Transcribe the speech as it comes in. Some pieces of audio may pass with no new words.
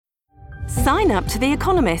Sign up to The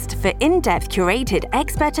Economist for in-depth curated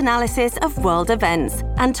expert analysis of world events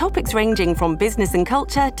and topics ranging from business and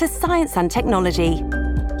culture to science and technology.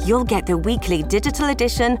 You'll get the weekly digital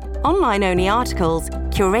edition, online-only articles,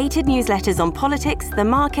 curated newsletters on politics, the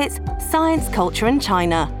markets, science, culture and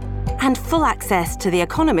China, and full access to The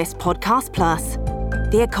Economist Podcast Plus.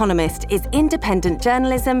 The Economist is independent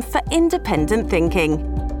journalism for independent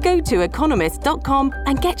thinking. Go to economist.com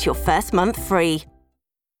and get your first month free.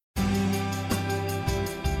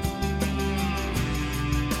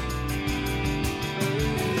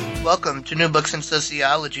 Welcome to New Books in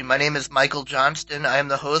Sociology. My name is Michael Johnston. I am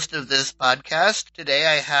the host of this podcast. Today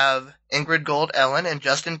I have Ingrid Gould-Ellen and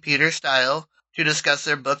Justin Peter Steil to discuss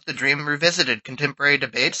their book, The Dream Revisited, Contemporary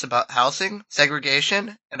Debates About Housing,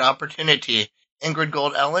 Segregation, and Opportunity. Ingrid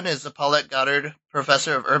Gould-Ellen is the Paulette Goddard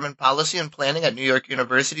Professor of Urban Policy and Planning at New York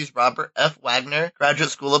University's Robert F. Wagner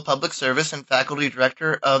Graduate School of Public Service and Faculty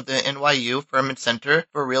Director of the NYU Furman Center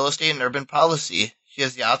for Real Estate and Urban Policy. She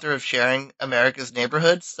is the author of Sharing America's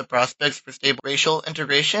Neighborhoods, The Prospects for Stable Racial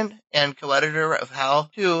Integration, and co-editor of How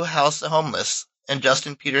to House the Homeless. And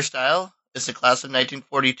Justin Peter Steil is the class of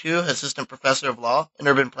 1942 assistant professor of law and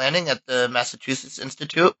urban planning at the Massachusetts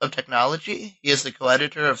Institute of Technology. He is the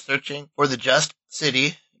co-editor of Searching for the Just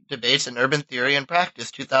City, Debates in Urban Theory and Practice,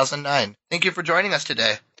 2009. Thank you for joining us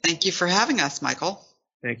today. Thank you for having us, Michael.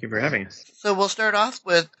 Thank you for having us. So we'll start off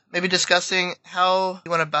with maybe discussing how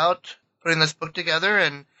you went about putting this book together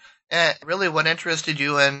and really what interested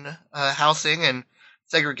you in housing and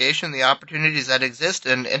segregation, the opportunities that exist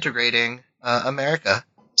in integrating America.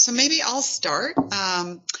 So maybe I'll start.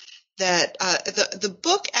 The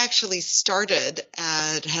book actually started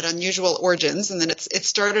had unusual origins, and then it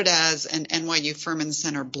started as an NYU Furman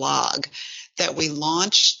Center blog that we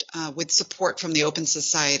launched with support from the Open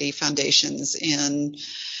Society Foundations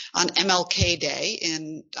on MLK Day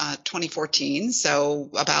in 2014, so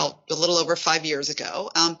about a little over 5 years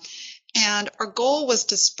ago. And our goal was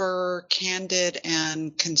to spur candid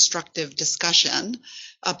and constructive discussion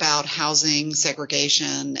about housing,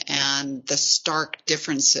 segregation, and the stark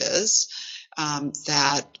differences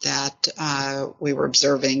that we were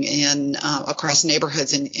observing in across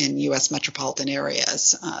neighborhoods in U.S. metropolitan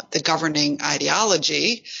areas. The governing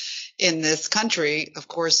ideology in this country, of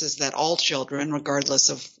course, is that all children, regardless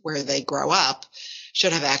of where they grow up,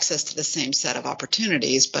 should have access to the same set of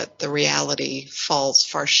opportunities, but the reality falls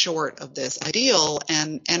far short of this ideal,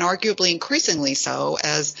 and arguably increasingly so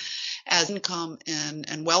as income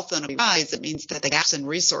and wealth rise. It means that the gaps in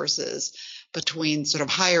resources between sort of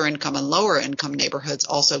higher income and lower income neighborhoods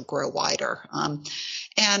also grow wider.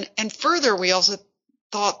 And further, we also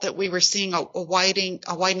thought that we were seeing a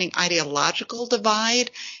widening ideological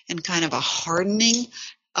divide and kind of a hardening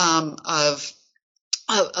of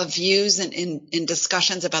views in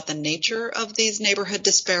discussions about the nature of these neighborhood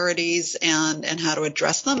disparities and how to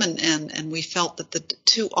address them. And we felt that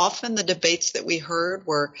too often the debates that we heard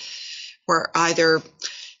were either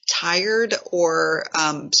tired or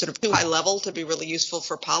sort of too high level to be really useful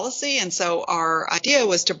for policy. And so our idea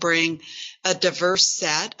was to bring a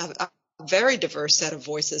very diverse set of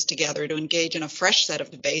voices together to engage in a fresh set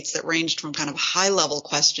of debates that ranged from kind of high-level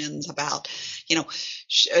questions about,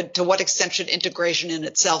 to what extent should integration in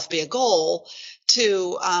itself be a goal,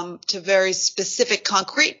 to very specific,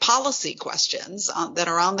 concrete policy questions that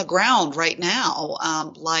are on the ground right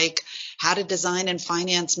now, like how to design and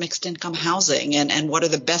finance mixed-income housing, and what are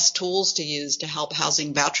the best tools to use to help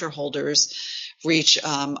housing voucher holders reach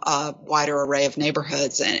a wider array of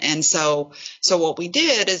neighborhoods. And so what we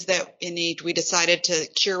did is that we decided to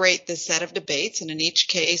curate this set of debates, and in each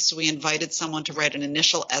case we invited someone to write an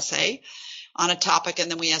initial essay on a topic,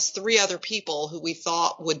 and then we asked 3 other people who we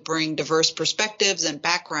thought would bring diverse perspectives and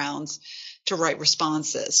backgrounds to write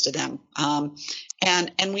responses to them.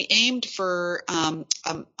 And we aimed for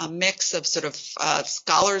a mix of sort of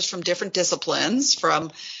scholars from different disciplines,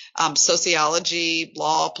 from sociology,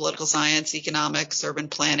 law, political science, economics, urban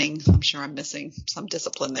planning. I'm sure I'm missing some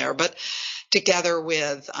discipline there, but together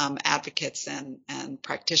with advocates and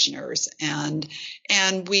practitioners. And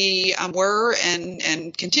we were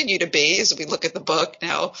and continue to be, as we look at the book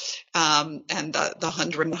now, and the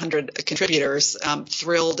 100 contributors,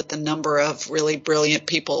 thrilled at the number of really brilliant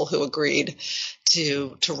people who agreed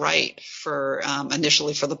to write for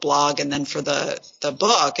initially for the blog and then for the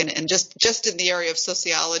book. And just in the area of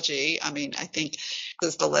sociology, I mean, I think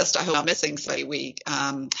this is the list. I hope I'm missing somebody. We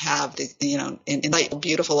have the, insightful,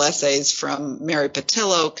 beautiful essays from Mary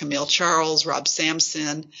Patillo, Camille Charles, Rob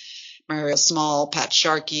Sampson, Mario Small, Pat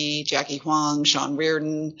Sharkey, Jackie Huang, Sean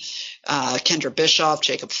Reardon, Kendra Bischoff,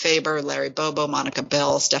 Jacob Faber, Larry Bobo, Monica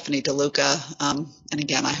Bell, Stephanie DeLuca. And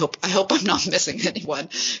again, I hope I'm not missing anyone.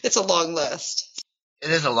 It's a long list. It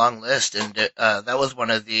is a long list, and that was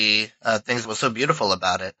one of the things that was so beautiful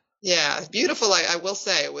about it. Yeah, beautiful. I will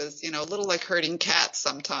say it was, a little like herding cats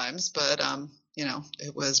sometimes, but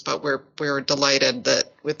it was. But we're delighted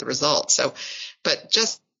with the results. So, but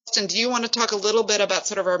Justin, do you want to talk a little bit about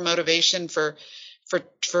sort of our motivation for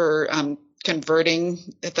converting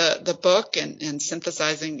the book and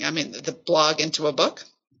synthesizing, the blog into a book?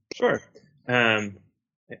 Sure. I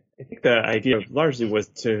think the idea largely was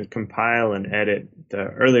to compile and edit the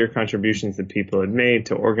earlier contributions that people had made,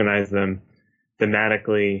 to organize them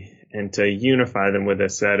thematically, and to unify them with a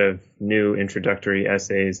set of new introductory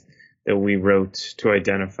essays that we wrote to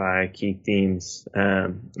identify key themes,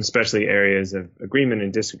 especially areas of agreement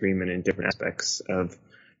and disagreement in different aspects of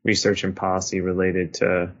research and policy related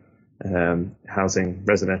to housing,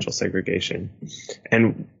 residential segregation.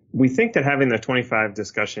 And we think that having the 25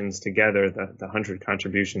 discussions together, the 100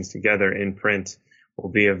 contributions together in print, will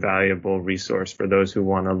be a valuable resource for those who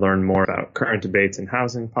want to learn more about current debates in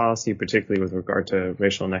housing policy, particularly with regard to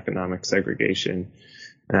racial and economic segregation,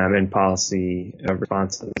 and policy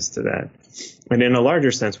responses to that. And in a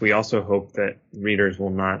larger sense, we also hope that readers will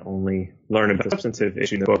not only learn about the substantive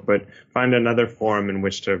issue in the book, but find another forum in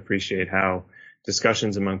which to appreciate how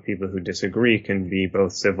discussions among people who disagree can be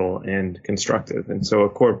both civil and constructive. And so a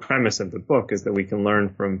core premise of the book is that we can learn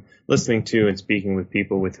from listening to and speaking with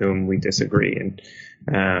people with whom we disagree. And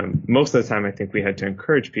most of the time, I think we had to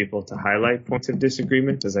encourage people to highlight points of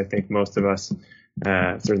disagreement, as I think most of us,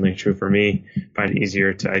 certainly true for me, find it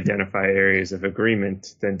easier to identify areas of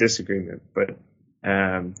agreement than disagreement. But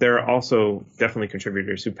there are also definitely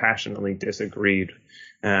contributors who passionately disagreed,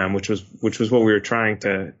 which was what we were trying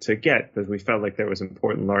to get, because we felt like there was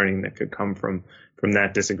important learning that could come from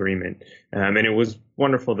that disagreement. And it was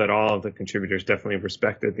wonderful that all of the contributors definitely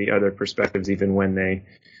respected the other perspectives, even when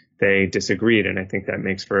they disagreed. And I think that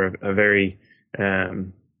makes for a very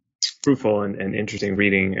fruitful and interesting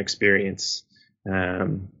reading experience.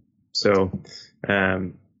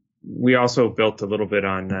 We also built a little bit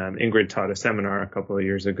on, Ingrid taught a seminar a couple of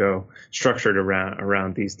years ago structured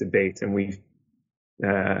around these debates. And we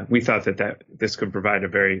thought that this could provide a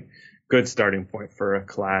very good starting point for a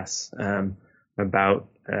class, about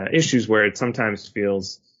issues where it sometimes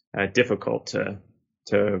feels difficult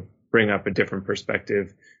to bring up a different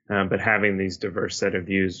perspective. But having these diverse set of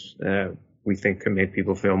views, we think can make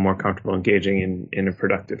people feel more comfortable engaging in a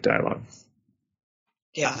productive dialogue.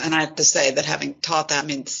 Yeah, and I have to say that having taught that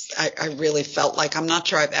means I really felt like I'm not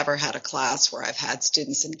sure I've ever had a class where I've had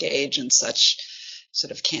students engage in such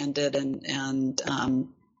sort of candid and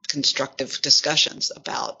constructive discussions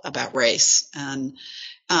about race and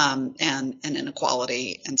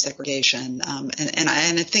inequality and segregation. And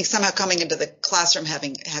I think somehow coming into the classroom,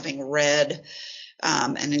 having read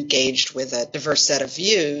and engaged with a diverse set of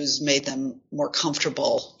views, made them more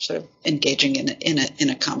comfortable sort of engaging in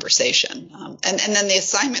a conversation. And then the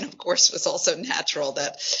assignment, of course, was also natural,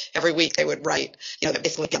 that every week they would write,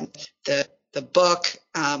 basically the book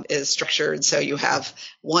is structured so you have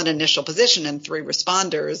one initial position and 3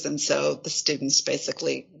 responders. And so the students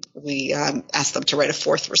basically, we asked them to write a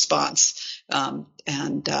 4th response.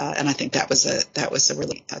 And I think that was a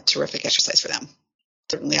really terrific exercise for them.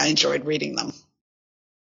 Certainly I enjoyed reading them.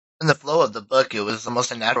 In the flow of the book, it was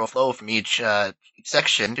almost a natural flow from each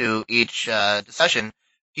section to each discussion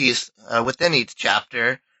piece within each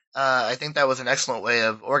chapter. I think that was an excellent way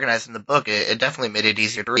of organizing the book. It definitely made it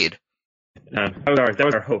easier to read. That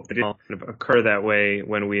was our hope. It didn't kind of occur that way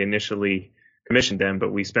when we initially commissioned them,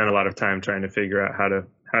 but we spent a lot of time trying to figure out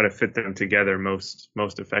how to fit them together most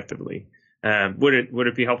effectively. Would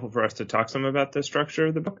it be helpful for us to talk some about the structure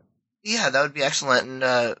of the book? Yeah, that would be excellent,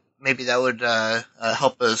 and maybe that would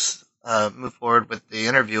help us move forward with the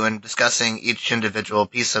interview and discussing each individual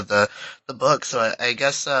piece of the book. So I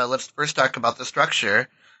guess let's first talk about the structure,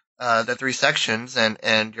 the 3 sections,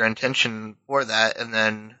 and your intention for that, and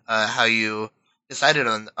then how you decided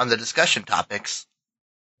on the discussion topics.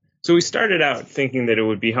 So we started out thinking that it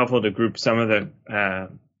would be helpful to group some of the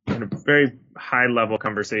kind of very high-level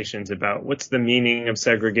conversations about what's the meaning of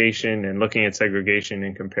segregation and looking at segregation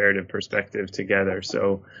in comparative perspective together.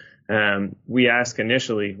 So we ask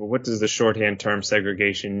initially, well, what does the shorthand term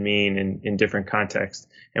segregation mean in different contexts,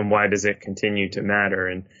 and why does it continue to matter?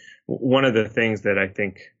 And one of the things that I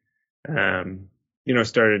think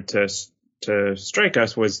started to strike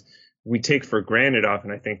us was we take for granted often,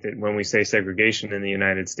 I think, that when we say segregation in the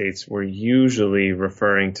United States, we're usually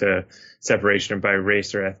referring to separation by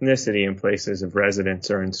race or ethnicity in places of residence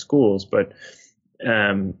or in schools. But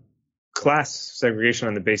class segregation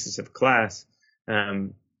on the basis of class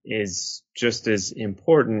is just as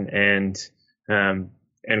important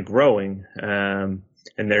and growing. And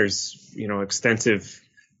there's, extensive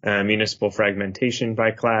municipal fragmentation by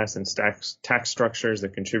class and tax structures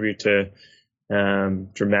that contribute to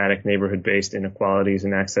dramatic neighborhood-based inequalities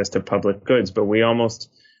and access to public goods. But we almost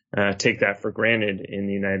take that for granted in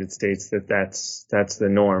the United States, that's the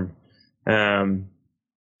norm.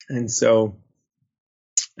 And so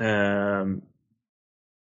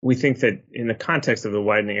we think that in the context of the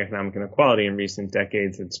widening economic inequality in recent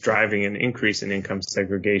decades, it's driving an increase in income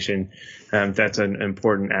segregation. That's an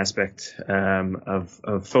important aspect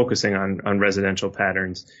of focusing on residential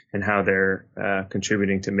patterns and how they're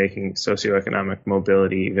contributing to making socioeconomic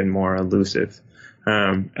mobility even more elusive.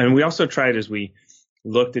 And we also tried, as we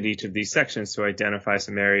looked at each of these sections, to identify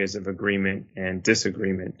some areas of agreement and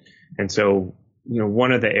disagreement. And so,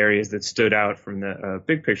 one of the areas that stood out from the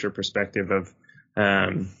big picture perspective of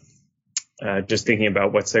just thinking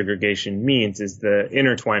about what segregation means is the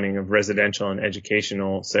intertwining of residential and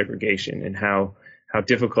educational segregation, and how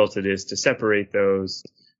difficult it is to separate those,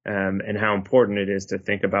 and how important it is to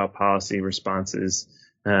think about policy responses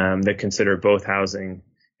that consider both housing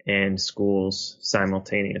and schools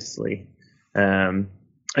simultaneously. And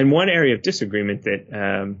one area of disagreement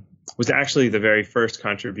that was actually the very first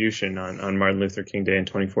contribution on Martin Luther King Day in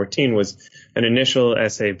 2014 was an initial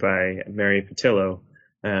essay by Mary Patillo,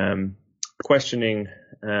 questioning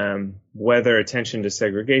whether attention to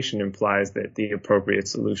segregation implies that the appropriate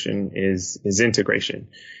solution is integration.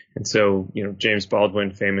 And so, James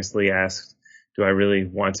Baldwin famously asked, "Do I really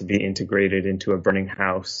want to be integrated into a burning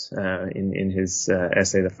house?" In his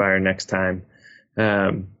essay, "The Fire Next Time."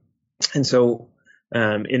 And so,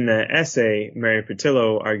 in the essay, Mary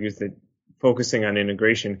Patillo argues that focusing on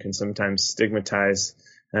integration can sometimes stigmatize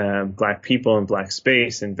Black people and Black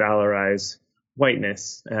space and valorize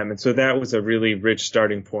whiteness. And so that was a really rich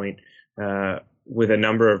starting point with a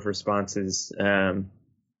number of responses that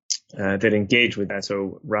engage with that.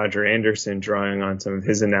 So Roger Anderson, drawing on some of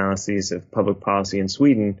his analyses of public policy in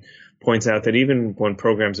Sweden, points out that even when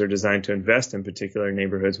programs are designed to invest in particular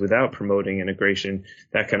neighborhoods without promoting integration,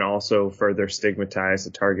 that can also further stigmatize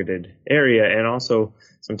a targeted area and also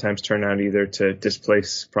sometimes turn out either to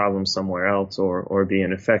displace problems somewhere else or be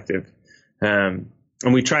ineffective.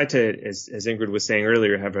 And we tried to, as Ingrid was saying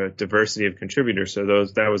earlier, have a diversity of contributors. So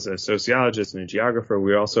that was a sociologist and a geographer.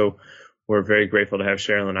 We also were very grateful to have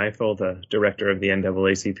Sherilyn Ifill, the director of the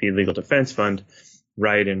NAACP Legal Defense Fund,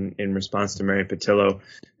 write in response to Mary Patillo,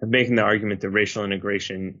 making the argument that racial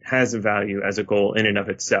integration has a value as a goal in and of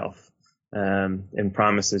itself, and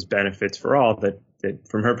promises benefits for all that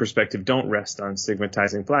from her perspective don't rest on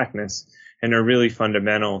stigmatizing Blackness and are really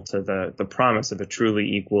fundamental to the promise of a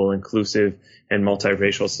truly equal, inclusive, and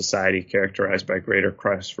multiracial society characterized by greater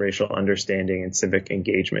cross-racial understanding and civic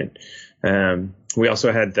engagement. We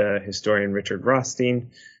also had the historian Richard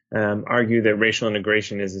Rothstein argue that racial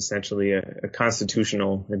integration is essentially a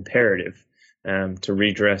constitutional imperative to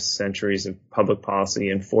redress centuries of public policy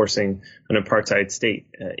enforcing an apartheid state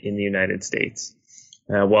in the United States.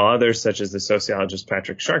 While others, such as the sociologist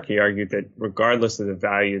Patrick Sharkey, argued that regardless of the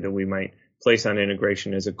value that we might place on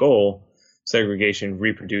integration as a goal, segregation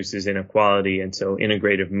reproduces inequality, and so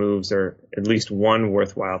integrative moves are at least one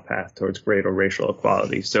worthwhile path towards greater racial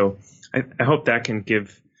equality. So I hope that can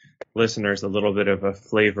give listeners a little bit of a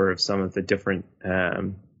flavor of some of the different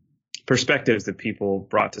perspectives that people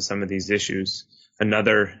brought to some of these issues.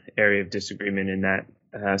 Another area of disagreement in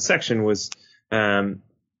that section was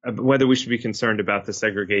whether we should be concerned about the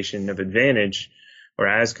segregation of advantage, or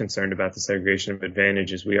as concerned about the segregation of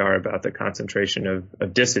advantage as we are about the concentration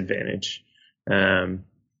of disadvantage.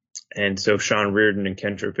 And so Sean Reardon and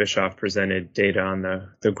Kendra Bischoff presented data on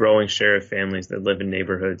the growing share of families that live in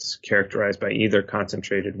neighborhoods characterized by either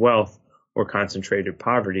concentrated wealth or concentrated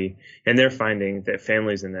poverty. And they're finding that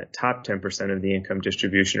families in the top 10% of the income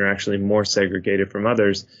distribution are actually more segregated from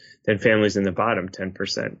others than families in the bottom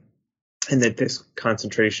 10%. And that this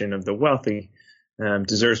concentration of the wealthy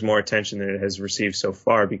deserves more attention than it has received so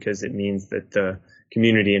far, because it means that the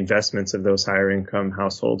community investments of those higher income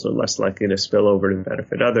households are less likely to spill over to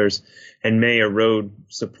benefit others and may erode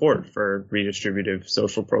support for redistributive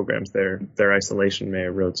social programs. Their isolation may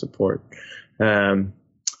erode support.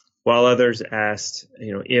 While others asked,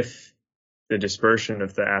 if the dispersion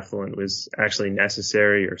of the affluent was actually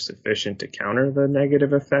necessary or sufficient to counter the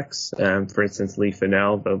negative effects. For instance, Lee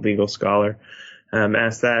Fennell, the legal scholar,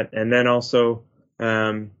 asked that, and then also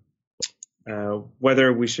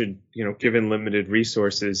whether we should, given limited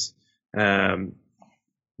resources,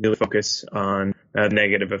 really focus on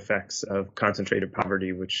negative effects of concentrated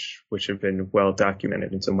poverty, which have been well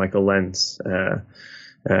documented. And so Michael Lenz,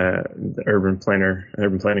 the urban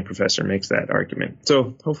planning professor, makes that argument.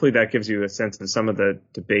 So hopefully that gives you a sense of some of the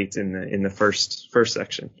debates in the first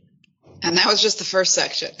section. And that was just the first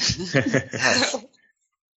section. Yes.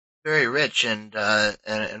 Very rich and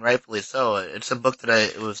rightfully so. It's a book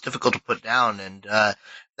that it was difficult to put down, and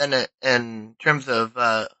then in terms of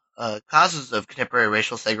causes of contemporary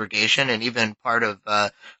racial segregation, and even part of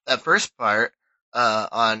that first part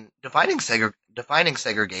on defining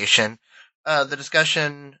segregation, the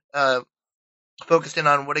discussion focused in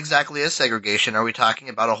on what exactly is segregation. Are we talking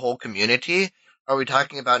about a whole community? Are we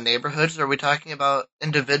talking about neighborhoods? Are we talking about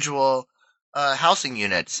individual housing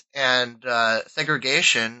units? And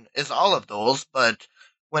segregation is all of those, but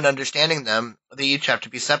when understanding them, they each have to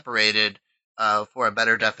be separated for a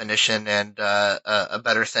better definition and a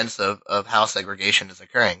better sense of how segregation is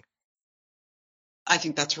occurring. I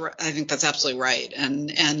think that's right. I think that's absolutely right.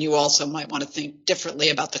 And you also might want to think differently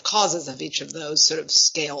about the causes of each of those sort of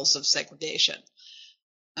scales of segregation.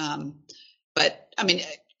 But I mean,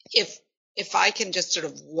 if I can just sort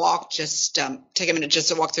of take a minute just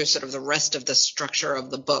to walk through sort of the rest of the structure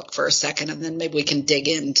of the book for a second, and then maybe we can dig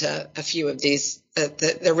into a few of these.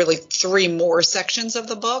 There are really three more sections of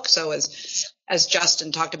the book. So as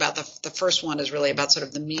Justin talked about, the first one is really about sort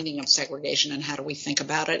of the meaning of segregation and how do we think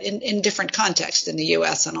about it in different contexts in the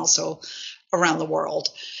U.S. and also around the world.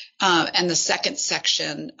 And the second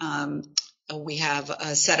section, we have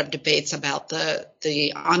a set of debates about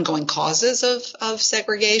the ongoing causes of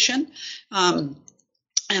segregation. And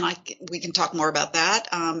we can talk more about that.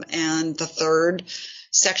 And the third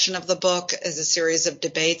section of the book is a series of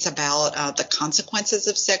debates about the consequences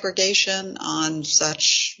of segregation on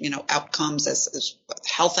such, outcomes as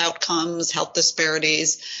health outcomes, health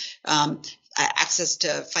disparities, access to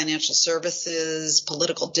financial services,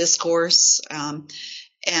 political discourse.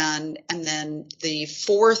 And then the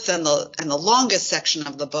fourth and the longest section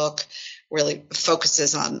of the book really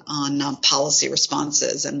focuses on policy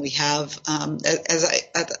responses. And we have, as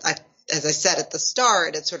I said at the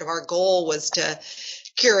start, it's sort of our goal was to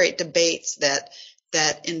curate debates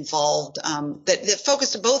that involved that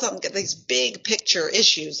focused both on these big picture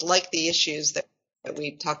issues, like the issues that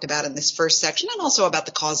we talked about in this first section, and also about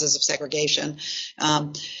the causes of segregation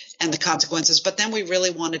and the consequences. But then we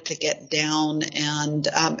really wanted to get down and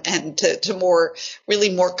to more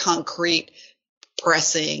concrete,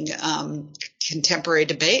 pressing contemporary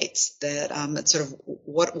debates that sort of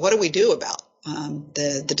what do we do about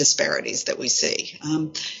the disparities that we see.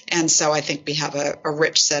 And so I think we have a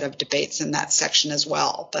rich set of debates in that section as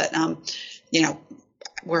well. But,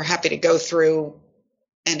 we're happy to go through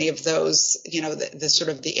any of those, the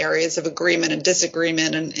sort of the areas of agreement and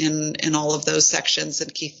disagreement in all of those sections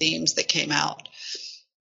and key themes that came out.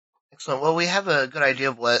 Excellent. Well, we have a good idea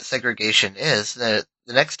of what segregation is. The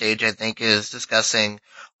next stage, I think, is discussing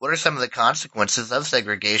what are some of the consequences of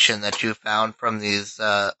segregation that you found from these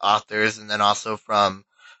authors, and then also from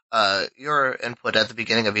your input at the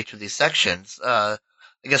beginning of each of these sections. I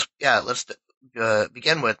guess, let's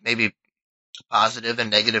begin with maybe positive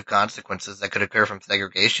and negative consequences that could occur from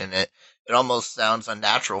segregation. It almost sounds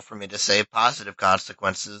unnatural for me to say positive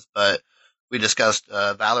consequences, but we discussed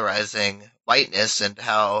valorizing whiteness and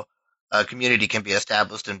how a community can be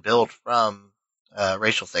established and built from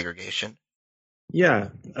racial segregation. Yeah.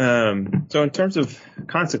 So in terms of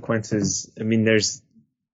consequences, I mean,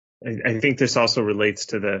 I think this also relates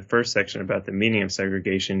to the first section about the meaning of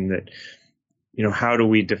segregation, that, how do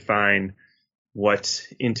we define what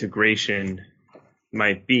integration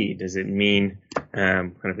might be? Does it mean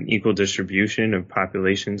kind of an equal distribution of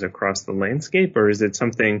populations across the landscape, or is it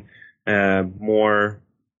something more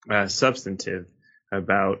substantive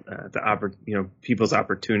about people's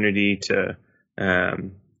opportunity to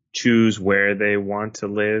choose where they want to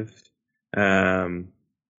live, and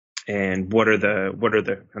what are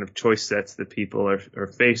the kind of choice sets that people are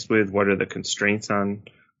faced with? What are the constraints on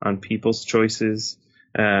people's choices?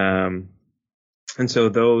 And so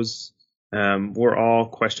those were all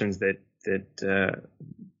questions that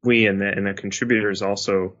we and the contributors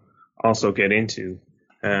also get into.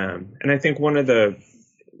 And I think one of the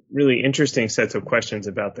really interesting sets of questions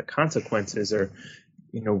about the consequences are,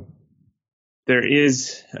 there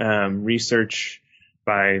is research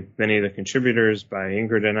by many of the contributors, by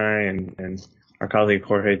Ingrid and I, and our colleague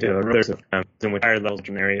Jorge de la Rosa, in which higher levels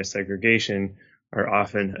of area segregation are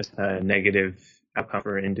often a negative outcome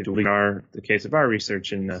for individuals. In the case of our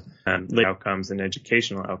research in the labor outcomes and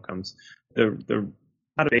educational outcomes, the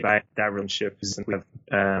how to debate that relationship is we have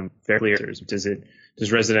very clear answers.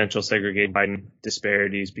 Does residential segregation widen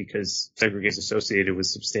disparities because segregation is associated with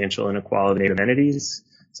substantial inequality of amenities,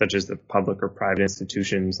 such as the public or private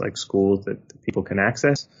institutions like schools that people can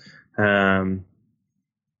access?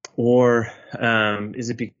 Or is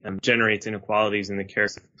it generates inequalities in the care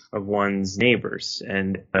of one's neighbors,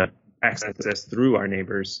 and access through our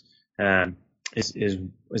neighbors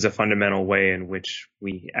is a fundamental way in which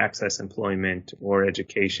we access employment or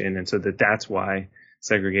education, and so that's why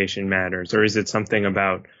segregation matters? Or is it something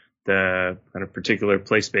about the kind of particular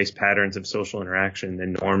place-based patterns of social interaction, the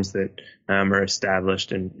norms that are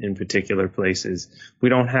established in particular places? We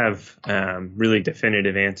don't have really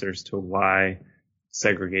definitive answers to why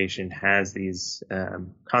segregation has these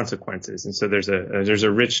consequences, and so there's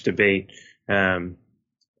a rich debate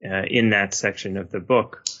in that section of the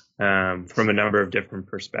book from a number of different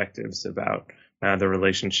perspectives about the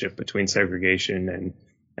relationship between segregation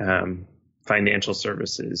and financial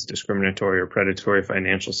services, discriminatory or predatory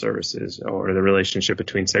financial services, or the relationship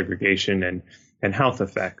between segregation and health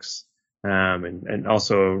effects, and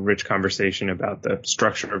also a rich conversation about the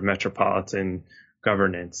structure of metropolitan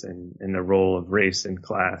governance and the role of race and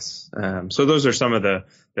class. So those are some of the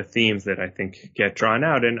themes that I think get drawn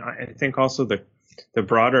out. And I think also the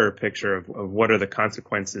broader picture of what are the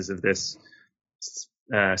consequences of this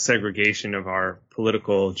segregation of our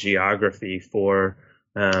political geography for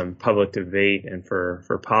public debate and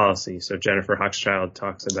for policy. So Jennifer Hochschild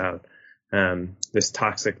talks about this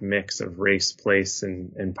toxic mix of race, place,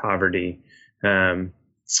 and poverty. And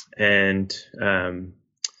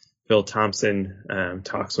Phil Thompson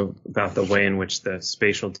talks about the way in which the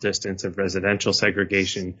spatial distance of residential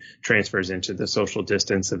segregation transfers into the social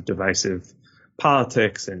distance of divisive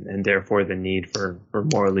politics, and therefore the need for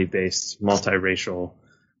morally based, multiracial,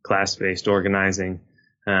 class-based organizing.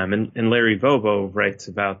 And Larry Bobo writes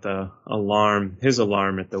about his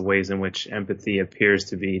alarm at the ways in which empathy appears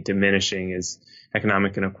to be diminishing as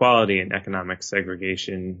economic inequality and economic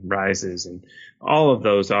segregation rises. And all of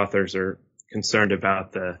those authors are concerned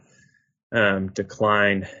about the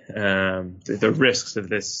decline, the risks of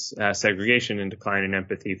this segregation and decline in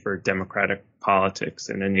empathy for democratic politics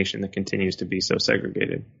in a nation that continues to be so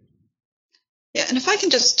segregated. Yeah, and if I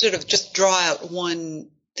can just draw out one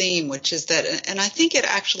theme, which is that, and I think it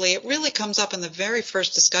really comes up in the very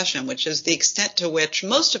first discussion, which is the extent to which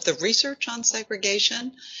most of the research on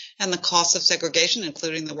segregation and the costs of segregation,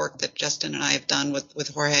 including the work that Justin and I have done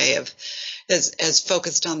with Jorge, has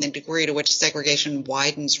focused on the degree to which segregation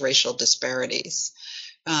widens racial disparities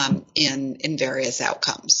in various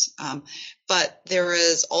outcomes. But there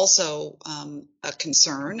is also a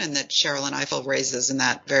concern, and that Sherilyn Ifill raises in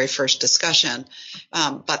that very first discussion,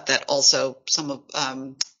 but that also some of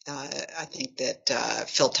I think that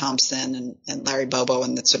Phil Thompson and Larry Bobo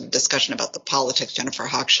and the sort of discussion about the politics, Jennifer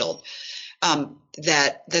Hochschild,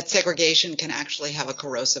 that segregation can actually have a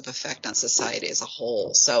corrosive effect on society as a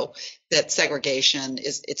whole. So that segregation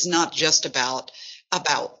it's not just about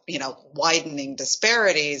widening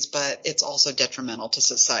disparities, but it's also detrimental to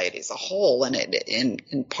society as a whole, and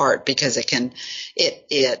in part because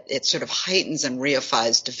it sort of heightens and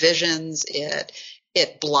reifies divisions.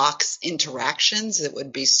 It blocks interactions that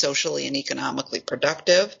would be socially and economically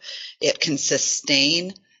productive. It can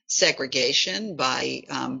sustain segregation by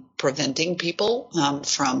preventing people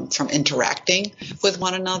from interacting with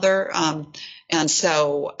one another. And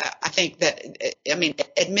so I think that,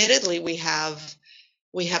 admittedly, we have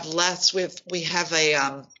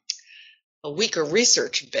a weaker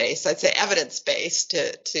research base, I'd say evidence base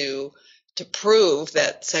to prove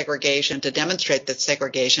that segregation, to demonstrate that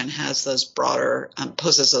segregation has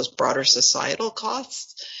poses those broader societal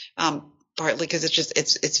costs, partly because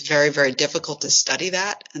it's very, very difficult to study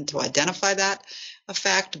that and to identify that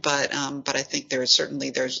effect. But I think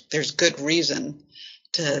there's good reason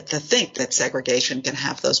to think that segregation can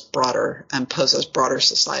have those pose those broader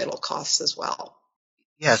societal costs as well.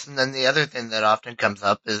 Yes, and then the other thing that often comes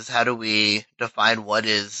up is how do we define what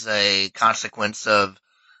is a consequence of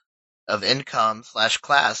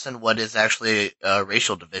income/class and what is actually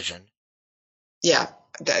racial division? Yeah,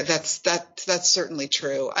 that's certainly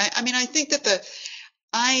true. I think that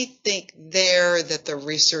the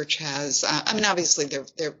research has. Obviously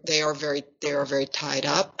they are very tied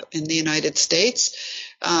up in the United States,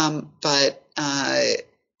 but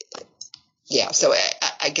yeah. So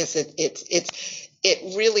I guess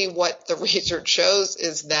it really what the research shows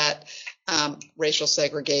is that racial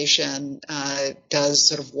segregation does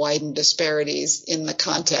sort of widen disparities in the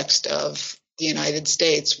context of the United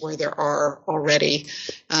States, where there are already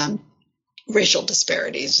racial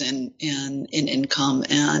disparities in income,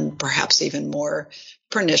 and perhaps even more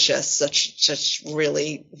pernicious, such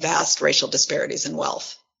really vast racial disparities in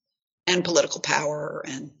wealth and political power,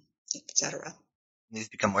 and et cetera. These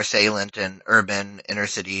become more salient in urban inner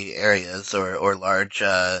city areas or large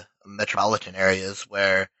metropolitan areas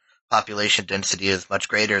where population density is much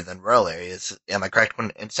greater than rural areas. Am I correct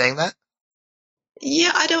in saying that?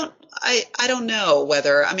 Yeah, I don't know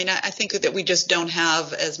whether, I mean, I think that we just don't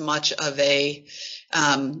have as much of a,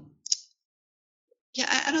 I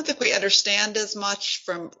don't think we understand as much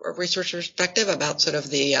from a research perspective about sort of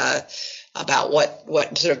about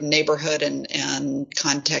what sort of neighborhood and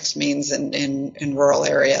context means in rural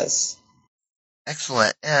areas.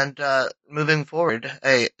 Excellent. And moving forward,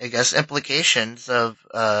 I guess implications of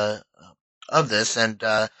this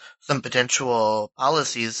and some potential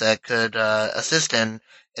policies that could assist in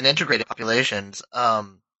integrated populations.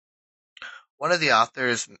 One of the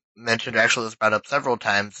authors mentioned, actually was brought up several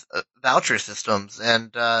times, voucher systems,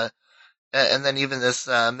 and then even this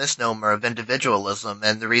misnomer of individualism,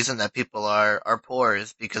 and the reason that people are poor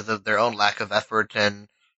is because of their own lack of effort and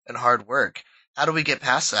hard work. How do we get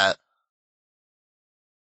past that?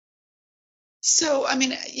 So, I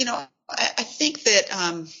mean, I think that,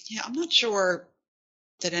 I'm not sure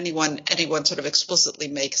that anyone sort of explicitly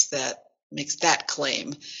makes that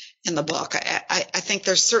claim in the book. I think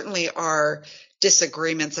there certainly are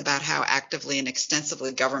disagreements about how actively and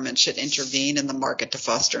extensively government should intervene in the market to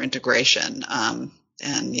foster integration. And,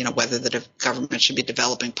 whether the government should be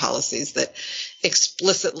developing policies that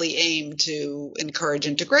explicitly aim to encourage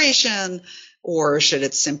integration, or should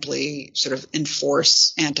it simply sort of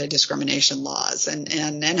enforce anti-discrimination laws? And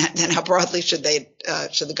how broadly should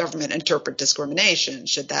the government interpret discrimination?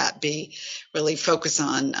 Should that be really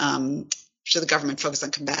should the government focus on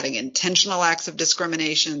combating intentional acts of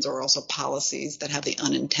discriminations, or also policies that have the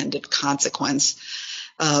unintended consequence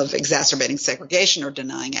of exacerbating segregation or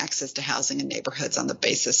denying access to housing in neighborhoods on the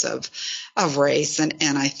basis of race? And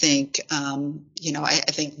I think, I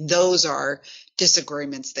think those are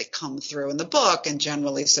disagreements that come through in the book, and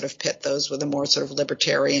generally sort of pit those with a more sort of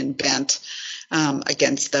libertarian bent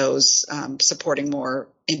against those supporting more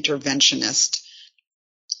interventionist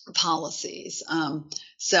policies. I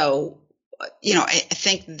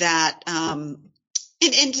think that, and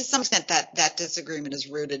to some extent that disagreement is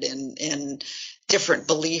rooted in different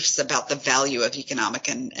beliefs about the value of economic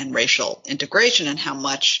and racial integration, and how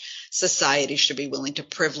much society should be willing to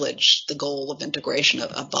privilege the goal of integration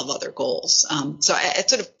above other goals. So I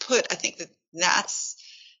sort of I think that's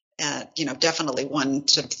definitely one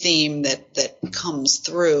sort of theme that comes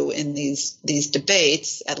through in these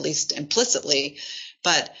debates, at least implicitly.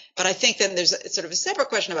 But I think then there's sort of a separate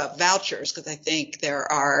question about vouchers, because I think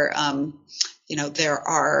there are a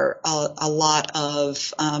lot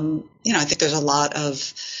of, I think there's a lot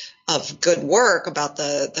of good work about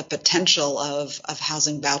the potential of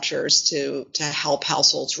housing vouchers to help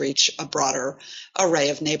households reach a broader array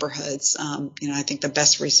of neighborhoods. I think the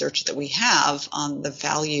best research that we have on the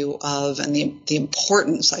value of, and the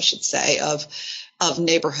importance, I should say, of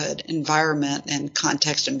neighborhood environment and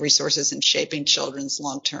context and resources in shaping children's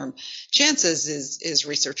long-term chances is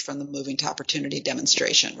research from the Moving to Opportunity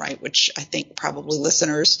demonstration, right? Which I think probably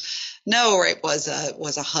listeners know, right, was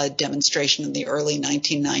a HUD demonstration in the early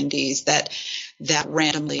 1990s that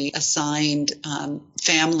randomly assigned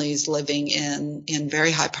families living in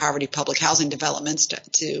very high poverty public housing developments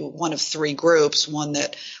to one of three groups. One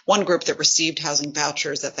group that received housing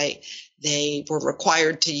vouchers that they were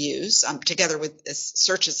required to use, together with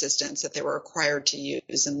search assistance that they were required to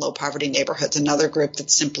use in low poverty neighborhoods. Another group that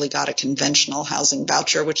simply got a conventional housing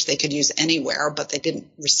voucher, which they could use anywhere, but they didn't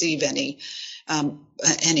receive any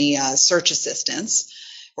search assistance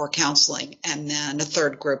or counseling. And then a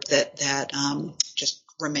third group that just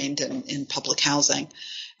remained in public housing.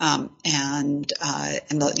 And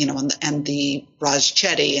the Raj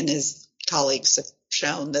Chetty and his colleagues have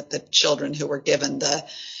shown that the children who were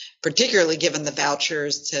particularly given the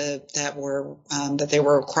vouchers that they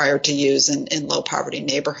were required to use in low poverty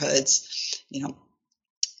neighborhoods,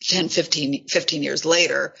 10, 15 years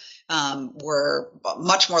later, were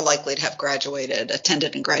much more likely to have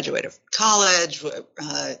attended and graduated college, were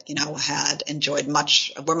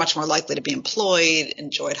much more likely to be employed,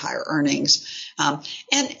 enjoyed higher earnings.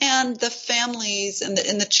 And the families and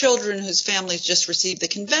the children whose families just received the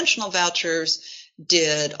conventional vouchers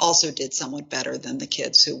did somewhat better than the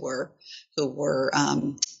kids who were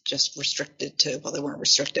just restricted to, well, they weren't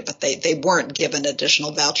restricted, but they weren't given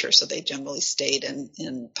additional vouchers, so they generally stayed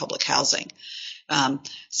in public housing.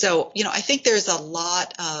 So, I think there's a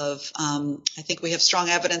lot of, I think we have strong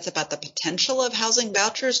evidence about the potential of housing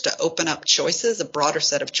vouchers to open up choices, a broader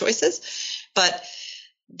set of choices. But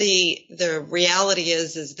the reality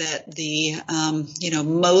is that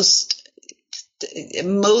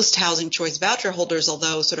most housing choice voucher holders,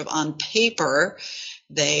 although sort of on paper,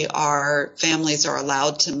 families are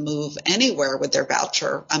allowed to move anywhere with their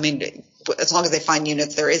voucher. I mean, as long as they find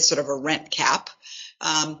units, there is sort of a rent cap.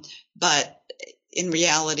 But in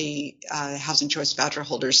reality, housing choice voucher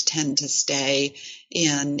holders tend to stay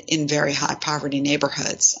in very high poverty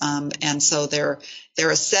neighborhoods. And so there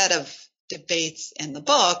are a set of debates in the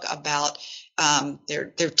book about,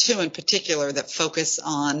 there are two in particular that focus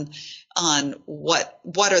on what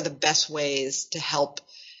are the best ways to help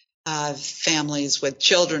families with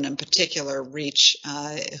children in particular reach,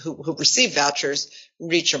 who receive vouchers,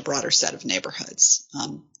 reach a broader set of neighborhoods.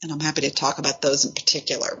 And I'm happy to talk about those in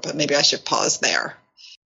particular, but maybe I should pause there.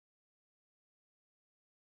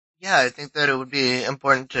 Yeah, I think that it would be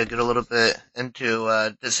important to get a little bit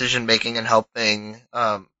into decision making and helping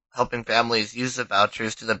families use the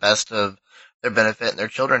vouchers to the best of their benefit and their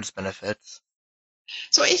children's benefits.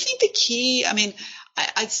 So I think the key,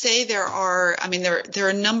 I'd say there are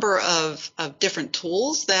a number of different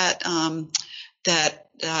tools that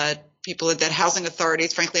housing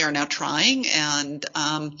authorities, frankly, are now trying,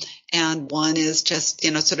 and one is just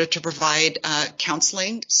sort of to provide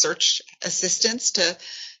counseling, search assistance to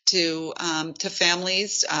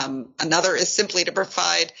families. Another is simply to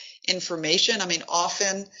provide information.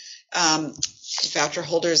 Often voucher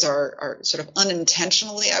holders are sort of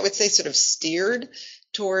unintentionally, I would say, sort of steered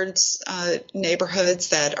towards neighborhoods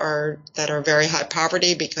that are very high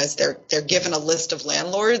poverty because they're given a list of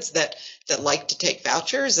landlords that like to take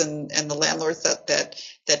vouchers, and the landlords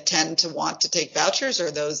that tend to want to take vouchers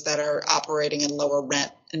are those that are operating in lower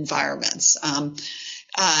rent environments.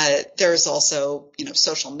 There's also,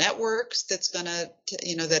 social networks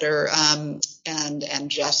that are, and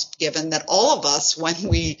just given that all of us, when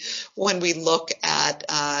we look at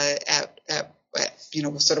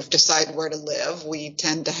sort of decide where to live, we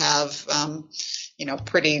tend to have,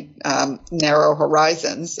 pretty, narrow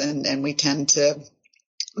horizons, and we tend to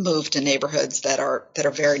move to neighborhoods that are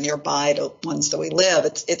very nearby to ones that we live.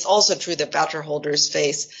 It's also true that voucher holders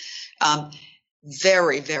face,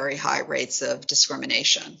 very, very high rates of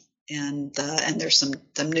discrimination. And there's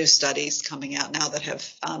some new studies coming out now that have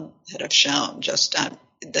shown just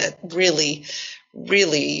that really,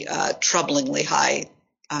 really troublingly high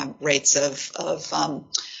rates of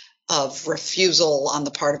refusal on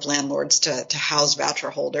the part of landlords to house voucher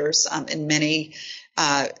holders.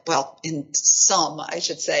 In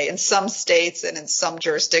some states and in some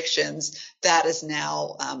jurisdictions, that is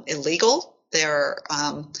now illegal.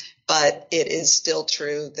 But it is still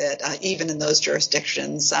true that even in those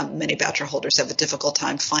jurisdictions, many voucher holders have a difficult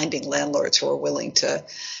time finding landlords who are willing to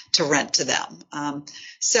rent to them.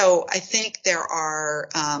 So I think there are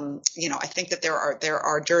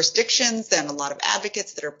jurisdictions and a lot of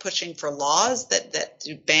advocates that are pushing for laws that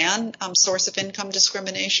do ban source of income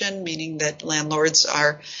discrimination, meaning that landlords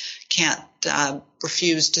can't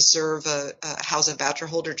refuse to serve house a voucher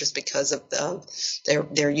holder just because of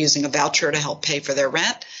they're using a voucher to help pay for their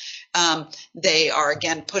rent. They are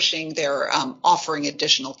again pushing. They're offering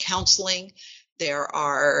additional counseling.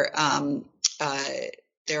 There's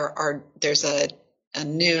a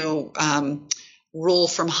new rule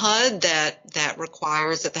from HUD that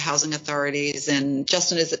requires that the housing authorities in,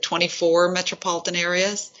 Justin, is it 24 metropolitan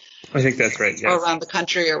areas? I think that's right. Yes. Around the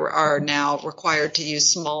country are now required to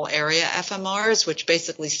use small area FMRs, which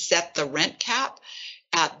basically set the rent cap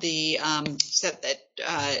at the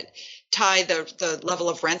tie the level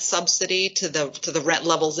of rent subsidy to the rent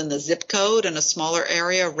levels in the zip code in a smaller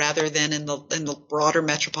area rather than in the broader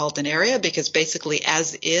metropolitan area, because basically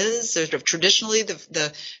as is sort of traditionally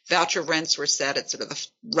the voucher rents were set at sort of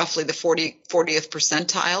roughly the 40th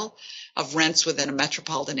percentile of rents within a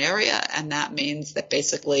metropolitan area, and that means that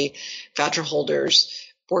basically voucher holders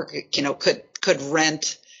could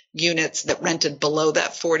rent units that rented below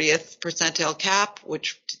that 40th percentile cap,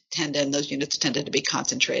 which those units tended to be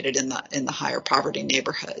concentrated in the higher poverty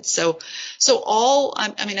neighborhoods. So I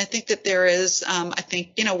think that there is,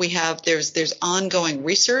 there's ongoing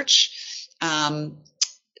research,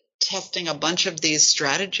 testing a bunch of these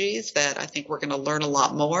strategies that I think we're going to learn a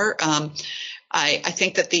lot more. I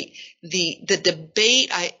think that the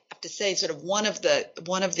debate, I have to say, sort of one of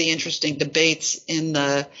the interesting debates in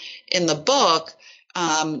the book,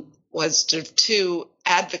 was to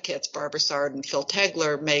advocates, Barbara Sard and Phil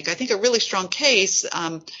Tegler, make, I think, a really strong case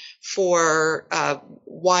for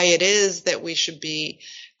why it is that we should be,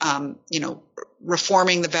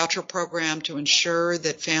 reforming the voucher program to ensure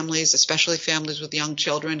that families, especially families with young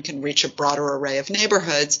children, can reach a broader array of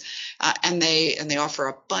neighborhoods. And they offer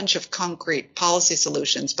a bunch of concrete policy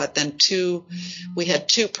solutions. But then we had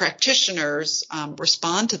two practitioners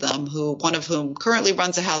respond to them, one of whom currently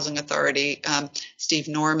runs a housing authority, Steve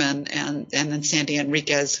Norman, and then Sandy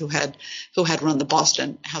Enriquez, who had run the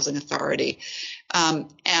Boston Housing Authority.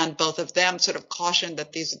 And both of them sort of cautioned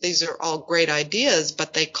that these are all great ideas,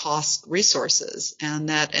 but they cost resources, and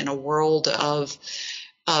that in a world of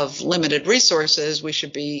limited resources, we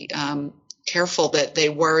should be careful. That they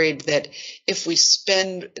worried that if we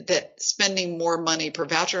spending more money per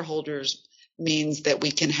voucher holders means that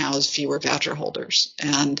we can house fewer voucher holders.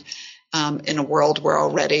 And in a world where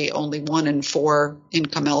already only 1 in 4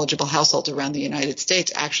 income eligible households around the United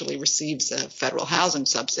States actually receives a federal housing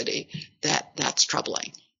subsidy, that's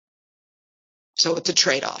troubling. So it's a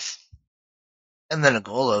trade-off. And then a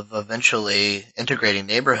goal of eventually integrating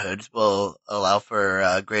neighborhoods will allow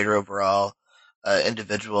for greater overall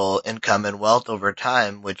individual income and wealth over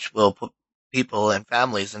time, which will put people and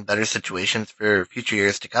families in better situations for future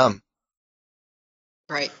years to come.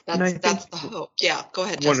 Right. That's the hope. Yeah, go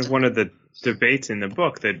ahead, Justin. One of the debates in the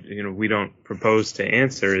book that we don't propose to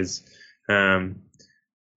answer is whether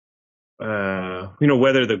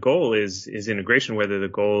the goal is integration, whether the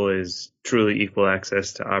goal is truly equal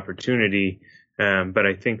access to opportunity. But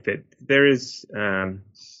I think that there is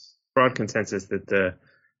broad consensus that the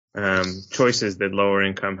choices that lower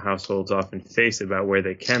income households often face about where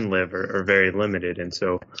they can live are very limited. And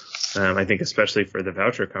so I think especially for the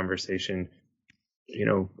voucher conversation,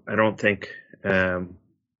 I don't think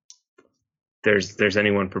there's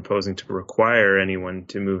anyone proposing to require anyone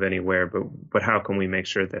to move anywhere, but how can we make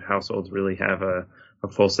sure that households really have a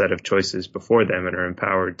full set of choices before them and are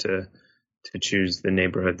empowered to choose the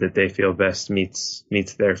neighborhood that they feel best meets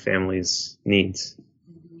their family's needs,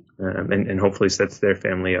 and hopefully sets their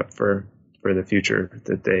family up for the future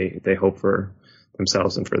that they hope for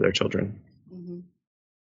themselves and for their children.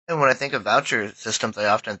 And when I think of voucher systems, I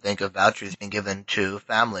often think of vouchers being given to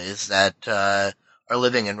families that are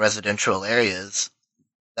living in residential areas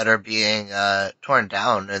that are being torn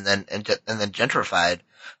down and then gentrified.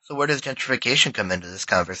 So where does gentrification come into this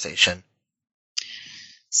conversation?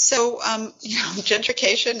 So,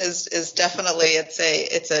 gentrification is definitely,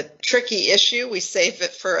 it's a tricky issue. We save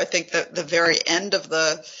it for, I think, the very end of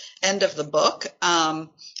the book.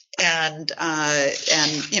 And I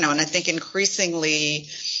think increasingly,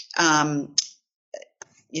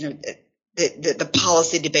 the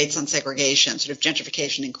policy debates on segregation, sort of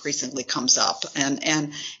gentrification increasingly comes up,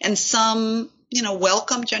 and some,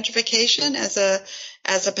 welcome gentrification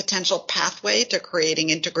as a potential pathway to creating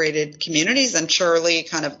integrated communities. And surely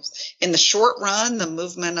kind of in the short run, the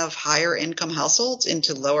movement of higher income households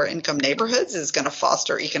into lower income neighborhoods is going to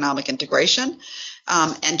foster economic integration.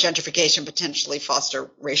 And gentrification potentially foster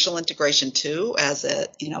racial integration too, as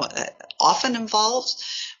it often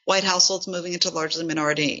involves white households moving into largely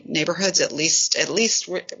minority neighborhoods. At least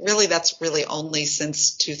really that's really only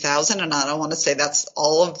since 2000, and I don't want to say that's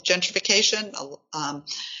all of gentrification,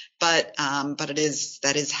 but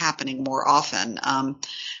that is happening more often.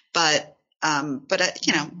 But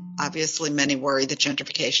obviously many worry that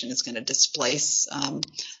gentrification is going to displace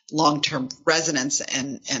long-term residents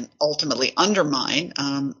and ultimately undermine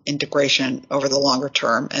integration over the longer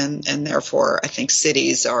term. And therefore, I think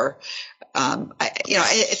cities are, I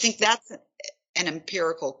think that's an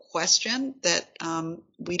empirical question that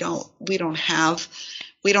we don't have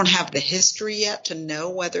the history yet to know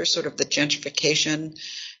whether sort of the gentrification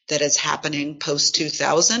that is happening post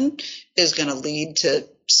 2000 is going to lead to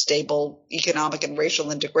stable economic and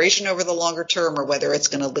racial integration over the longer term, or whether it's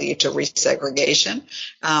going to lead to resegregation.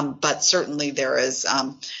 But certainly there is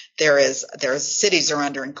cities are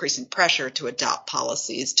under increasing pressure to adopt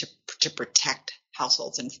policies to protect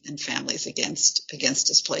households and families against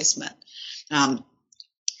displacement. And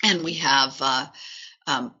we have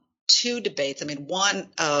two debates. I mean, one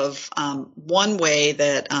way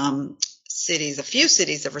that a few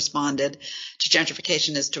cities have responded to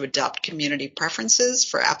gentrification is to adopt community preferences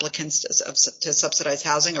for applicants to subsidized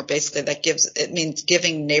housing, or basically it means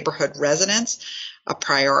giving neighborhood residents a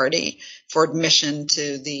priority for admission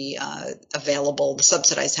to the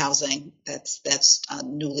subsidized housing that's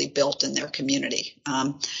newly built in their community.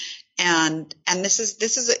 And this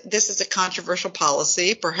is a controversial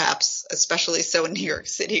policy, perhaps especially so in New York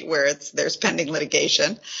City, where there's pending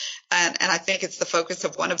litigation. And I think it's the focus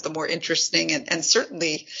of one of the more interesting and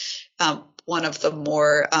certainly one of the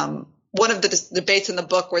more one of the debates in the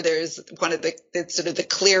book where there's one of the sort of the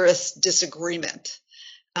clearest disagreement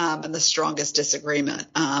and the strongest disagreement.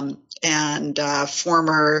 And the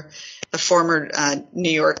former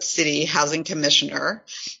New York City Housing Commissioner,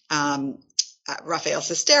 Rafael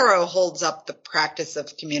Sestero, holds up the practice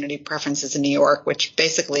of community preferences in New York, which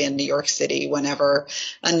basically in New York City, whenever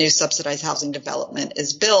a new subsidized housing development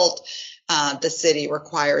is built, the city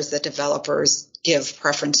requires that developers give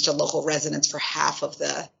preference to local residents for half of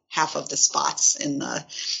the spots in that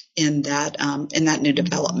new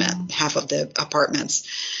development, half of the apartments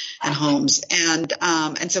and homes.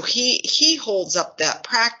 And so he holds up that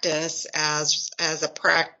practice as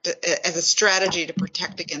a strategy to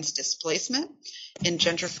protect against displacement in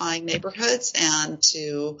gentrifying neighborhoods and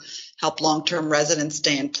to help long-term residents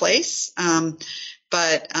stay in place.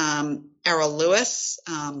 But Errol Lewis,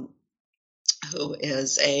 who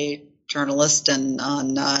is a journalist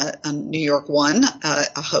on New York One,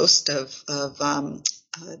 a host of a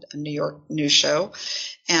New York news show,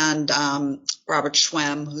 and Robert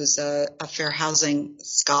Schwemm, who's a fair housing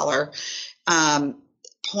scholar,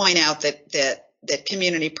 point out that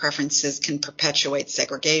community preferences can perpetuate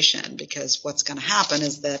segregation, because what's going to happen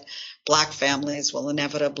is that Black families will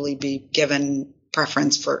inevitably be given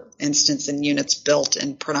preference, for instance, in units built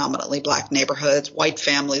in predominantly Black neighborhoods. White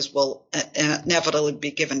families will inevitably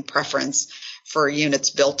be given preference for units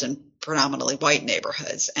built in predominantly white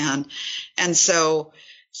neighborhoods. And so,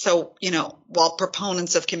 while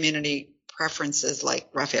proponents of community preferences like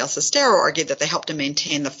Rafael Sestero argue that they help to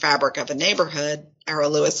maintain the fabric of a neighborhood,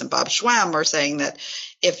 Errol Lewis and Bob Schwemm are saying that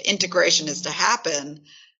if integration is to happen,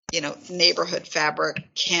 neighborhood fabric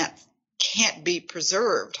can't be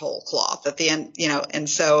preserved whole cloth at the end, and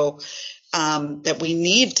so that we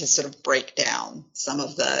need to sort of break down some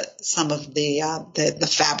of the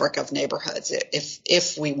fabric of neighborhoods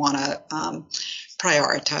if we want to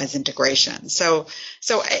prioritize integration. So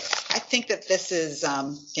I think that this is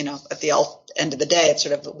at the end of the day, it's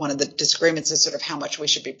sort of one of the disagreements is sort of how much we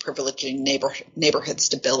should be privileging neighborhood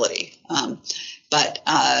stability. So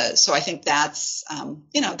I think that's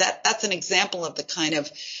that's an example of the kind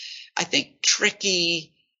of, I think,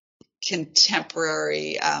 tricky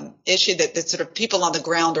contemporary issue that sort of people on the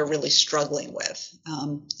ground are really struggling with,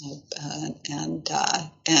 and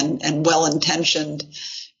well-intentioned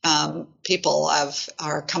people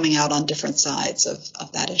are coming out on different sides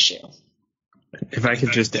of that issue. If I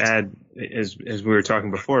could just add, as we were talking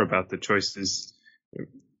before about the choices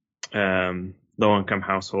low-income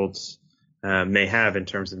households may have in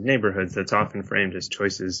terms of neighborhoods, that's often framed as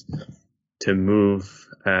choices to move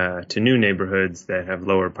to new neighborhoods that have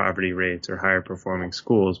lower poverty rates or higher performing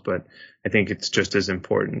schools. But I think it's just as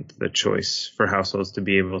important, the choice for households to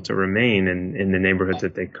be able to remain in the neighborhoods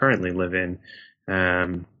that they currently live in,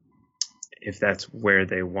 if that's where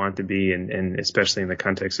they want to be, and especially in the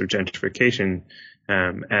context of gentrification,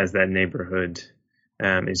 as that neighborhood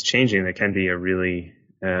is changing, that can be a really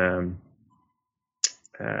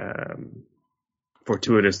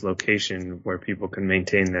fortuitous location where people can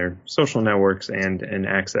maintain their social networks and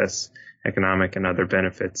access economic and other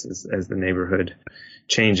benefits as the neighborhood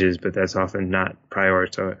changes, but that's often not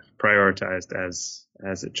prioritized as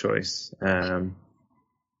a choice.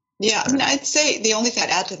 Yeah, I mean, I'd say the only thing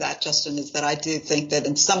I'd add to that, Justin, is that I do think that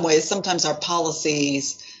in some ways, sometimes our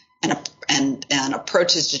policies and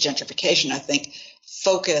approaches to gentrification, I think,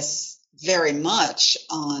 focus very much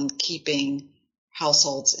on keeping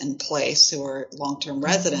households in place who are long-term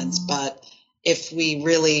residents. But if we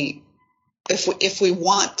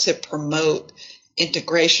want to promote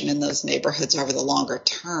integration in those neighborhoods over the longer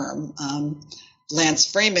term,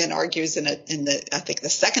 Lance Freeman argues in the I think the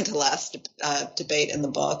second to last debate in the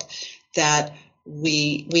book that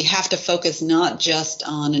we have to focus not just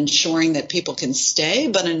on ensuring that people can stay,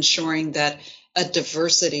 but ensuring that a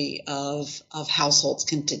diversity of households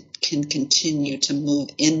can continue to move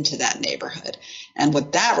into that neighborhood. And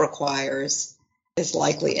what that requires is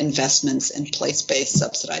likely investments in place-based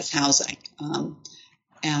subsidized housing.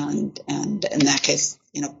 And in that case,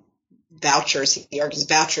 vouchers, he argues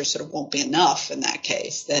vouchers sort of won't be enough in that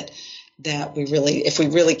case, that if we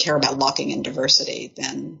really care about locking in diversity,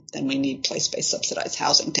 then we need place-based subsidized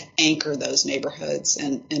housing to anchor those neighborhoods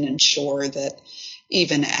and ensure that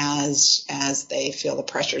even as they feel the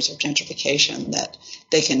pressures of gentrification, that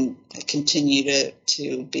they can continue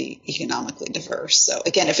to be economically diverse. So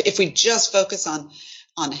again, if we just focus on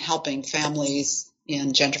helping families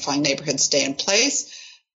in gentrifying neighborhoods stay in place,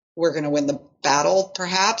 we're going to win the battle,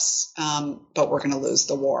 perhaps, but we're going to lose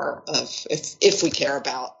the war if we care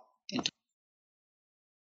about.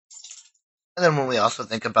 And then when we also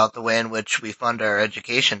think about the way in which we fund our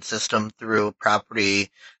education system through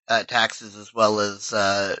property taxes as well as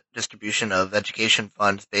distribution of education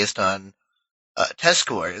funds based on test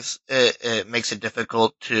scores, it makes it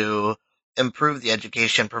difficult to improve the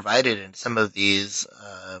education provided in some of these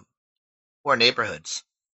poor neighborhoods.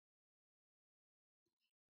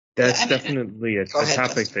 That's definitely a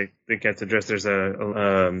topic that gets addressed. There's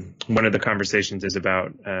one of the conversations is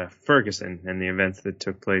about Ferguson and the events that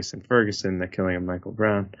took place in Ferguson, the killing of Michael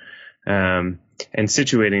Brown, and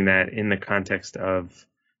situating that in the context of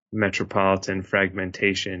metropolitan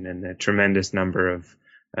fragmentation and the tremendous number of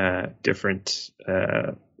different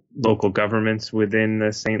local governments within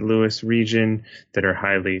the St. Louis region that are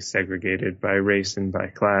highly segregated by race and by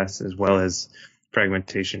class, as well as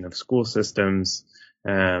fragmentation of school systems.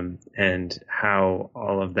 And how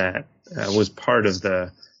all of that was part of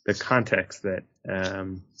the context that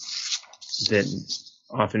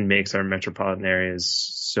often makes our metropolitan areas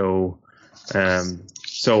so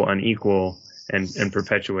unequal and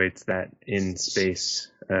perpetuates that in space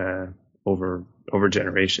over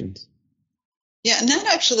generations. Yeah, and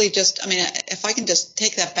that actually if I can just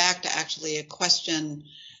take that back to actually a question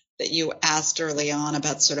that you asked early on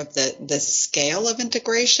about sort of the scale of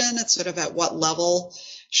integration. It's sort of at what level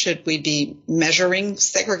should we be measuring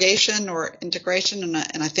segregation or integration?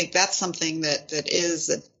 And I think that's something that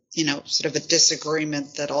is, sort of a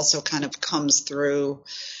disagreement that also kind of comes through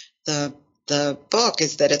the book,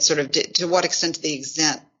 is that it's sort of to what extent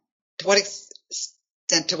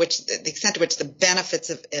to which the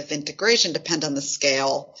benefits of integration depend on the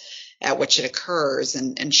scale at which it occurs,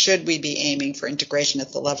 and should we be aiming for integration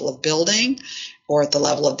at the level of building or at the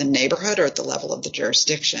level of the neighborhood or at the level of the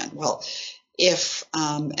jurisdiction? Well,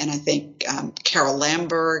 and I think Carol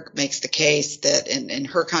Lamberg makes the case that in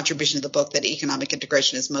her contribution to the book that economic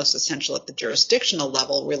integration is most essential at the jurisdictional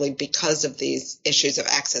level, really because of these issues of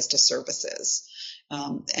access to services,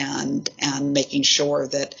 and making sure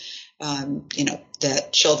that that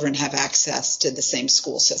children have access to the same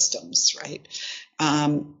school systems, right?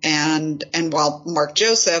 And while Mark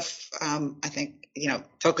Joseph, I think,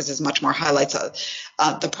 focuses much more, highlights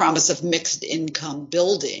the promise of mixed income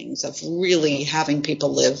buildings, of really having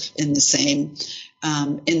people live in the same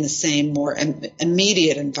more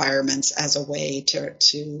immediate environments as a way to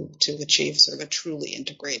achieve sort of a truly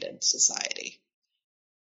integrated society.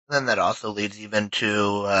 Then that also leads even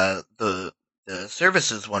to the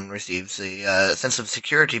services one receives, a sense of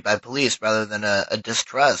security by police rather than a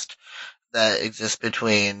distrust that exists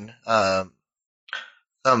between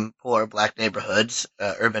some poor black neighborhoods,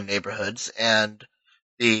 urban neighborhoods, and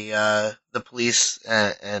the police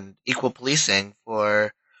and equal policing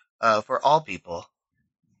for all people.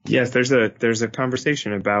 Yes, there's a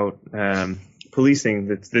conversation about policing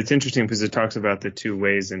that's interesting because it talks about the two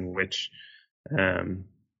ways in which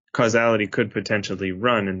causality could potentially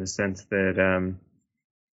run, in the sense that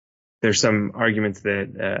there's some arguments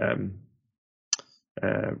that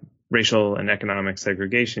racial and economic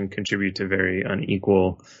segregation contribute to very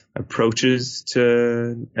unequal approaches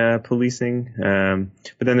to policing.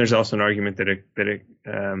 But then there's also an argument that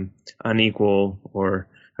unequal or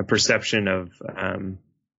a perception of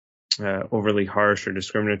overly harsh or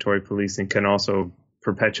discriminatory policing can also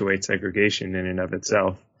perpetuate segregation in and of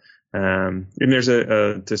itself. And there's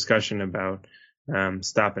a discussion about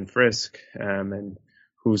stop and frisk and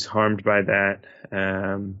who's harmed by that,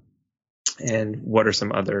 and what are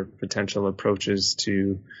some other potential approaches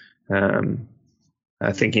to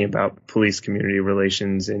thinking about police-community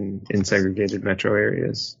relations in segregated metro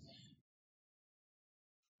areas.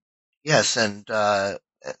 Yes, and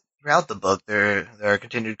throughout the book, there are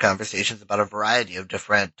continued conversations about a variety of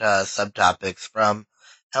different subtopics, from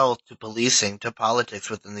health to policing to politics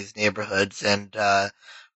within these neighborhoods, and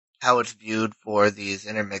how it's viewed for these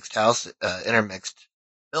intermixed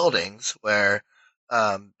buildings where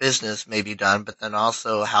business may be done, but then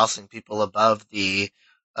also housing people above the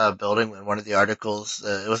building. In one of the articles,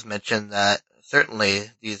 it was mentioned that certainly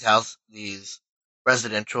these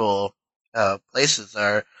residential places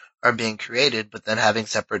are being created, but then having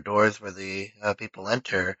separate doors where the people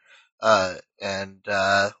enter, and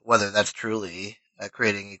whether that's truly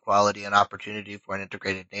creating equality and opportunity for an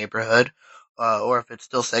integrated neighborhood, or if it's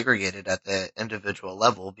still segregated at the individual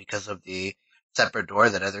level because of the separate door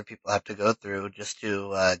that other people have to go through just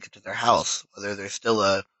to get to their house, whether there's still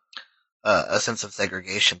a sense of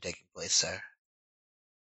segregation taking place there.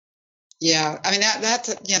 Yeah, I mean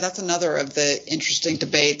that's another of the interesting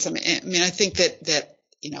debates. I mean I think that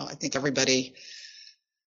I think everybody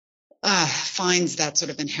finds that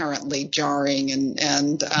sort of inherently jarring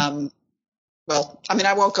and well, I mean,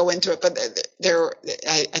 I won't go into it, but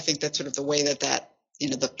I think that sort of the way that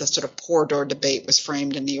the sort of poor door debate was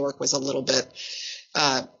framed in New York was a little bit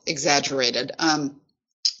exaggerated.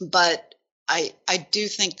 But I do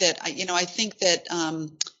think that, I think that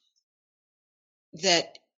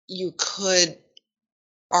that you could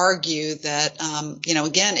argue that,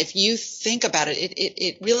 again, if you think about it,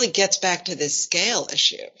 it really gets back to this scale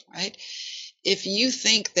issue, right? If you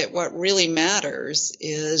think that what really matters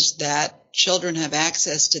is that children have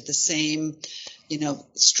access to the same,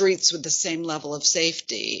 streets with the same level of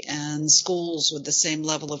safety and schools with the same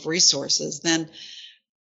level of resources, then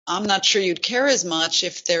I'm not sure you'd care as much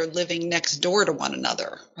if they're living next door to one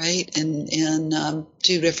another, right? In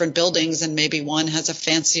two different buildings, and maybe one has a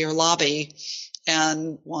fancier lobby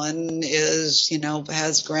and one is,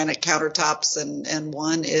 has granite countertops and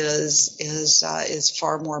one is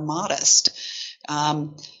far more modest.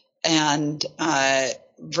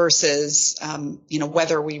 Versus,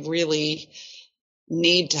 whether we really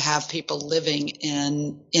need to have people living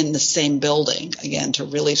in the same building, again, to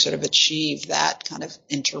really sort of achieve that kind of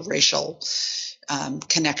interracial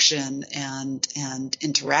connection and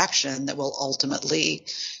interaction that will ultimately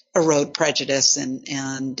erode prejudice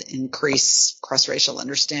and increase cross-racial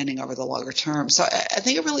understanding over the longer term. So I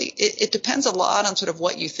think it depends a lot on sort of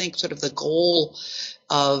what you think sort of the goal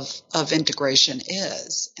of integration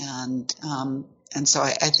is. And so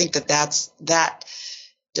I think that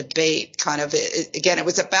debate kind of, again, it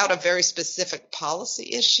was about a very specific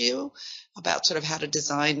policy issue about sort of how to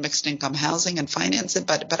design mixed income housing and finance it.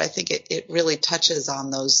 But I think it really touches on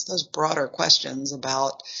those broader questions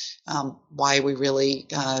about why we really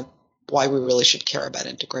should care about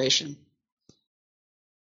integration.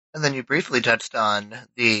 And then you briefly touched on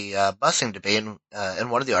the busing debate in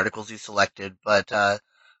one of the articles you selected, but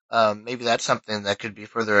maybe that's something that could be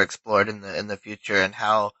further explored in the future, and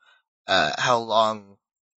how long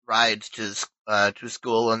rides to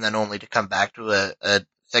school and then only to come back to a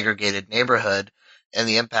segregated neighborhood, and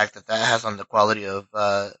the impact that has on the quality of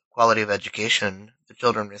education the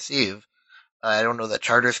children receive. I don't know that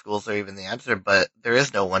charter schools are even the answer, but there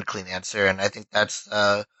is no one clean answer, and I think that's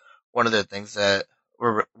one of the things that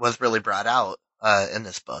was really brought out in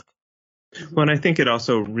this book. Well, and I think it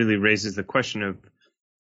also really raises the question of,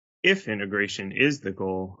 if integration is the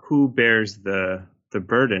goal, who bears the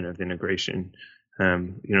burden of integration?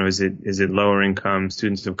 Is it lower income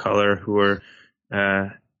students of color who are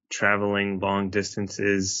traveling long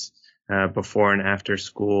distances before and after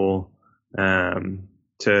school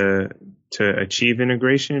to achieve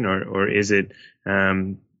integration, or is it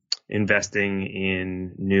investing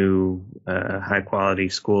in new high quality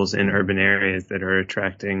schools in urban areas that are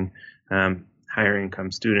attracting higher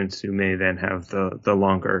income students who may then have the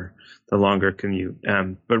longer commute?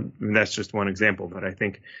 But that's just one example. But I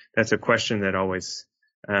think that's a question that always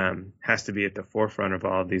has to be at the forefront of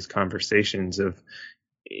all of these conversations, of,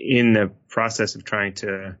 in the process of trying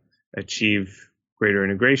to achieve greater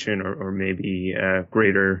integration or maybe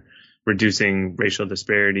greater reducing racial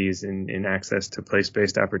disparities in access to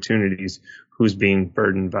place-based opportunities, who's being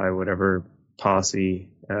burdened by whatever policy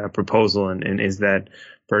proposal, and is that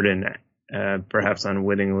burden perhaps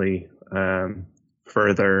unwittingly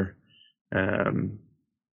further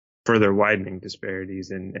widening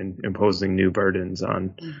disparities and imposing new burdens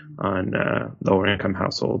on lower income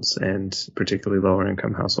households, and particularly lower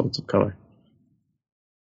income households of color.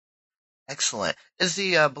 Excellent. Is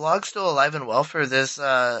the blog still alive and well for this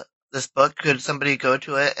book? Could somebody go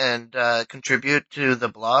to it and contribute to the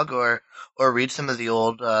blog, or read some of the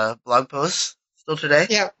old blog posts still today?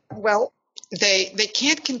 Yeah, well, they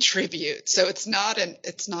can't contribute, so it's not an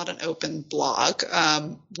open blog.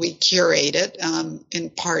 We curate it in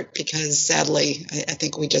part because, sadly, I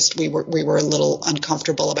think we were a little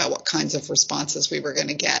uncomfortable about what kinds of responses we were going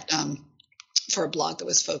to get for a blog that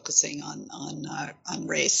was focusing on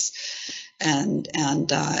race and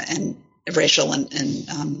racial and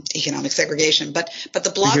economic segregation. But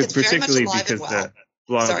the blog is very much alive and well. The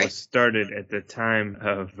blog was started at the time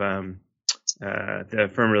of the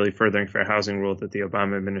affirmatively furthering fair housing rule that the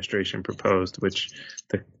Obama administration proposed, which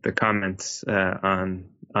the comments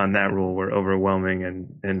on that rule were overwhelming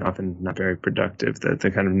and often not very productive.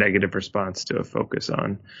 The kind of negative response to a focus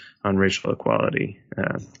on racial equality.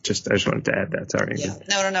 I just wanted to add that. Sorry. Yeah.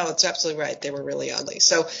 No, it's absolutely right. They were really ugly.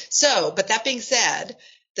 So, but that being said,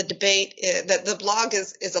 the debate, that the blog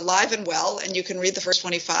is alive and well, and you can read the first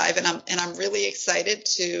 25. And I'm really excited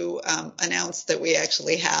to announce that we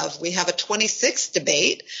actually have a 26th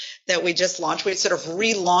debate that we just launched. We sort of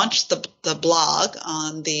relaunched the blog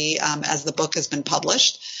on as the book has been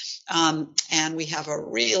published, and we have a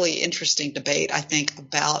really interesting debate, I think,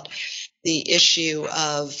 about the issue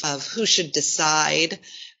of who should decide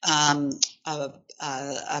about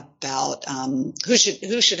who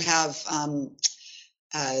should have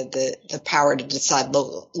the power to decide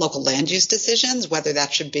local land use decisions, whether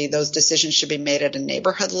those decisions should be made at a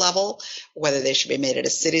neighborhood level, whether they should be made at a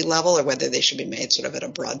city level, or whether they should be made sort of at a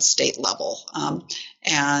broad state level.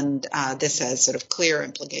 And this has sort of clear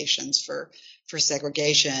implications for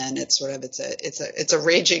segregation. It's a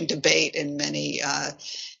raging debate in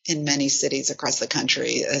many cities across the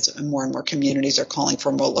country as more and more communities are calling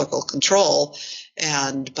for more local control.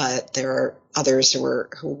 But there are others who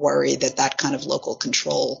worry that kind of local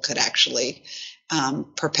control could actually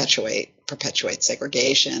perpetuate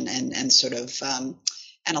segregation and sort of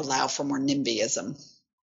and allow for more NIMBYism.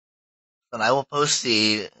 And I will post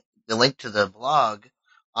the link to the blog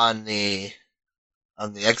on the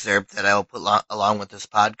excerpt that I will put along with this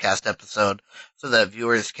podcast episode, so that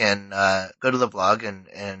viewers can go to the blog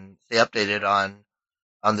and stay updated on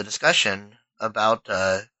the discussion about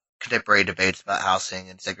contemporary debates about housing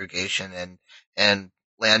and segregation and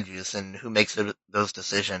land use and who makes those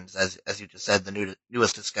decisions. As you just said, the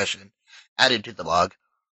newest discussion added to the blog.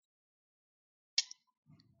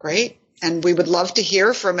 Great, and we would love to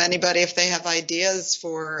hear from anybody if they have ideas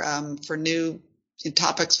for new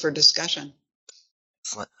topics for discussion.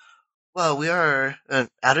 Excellent. Well, we are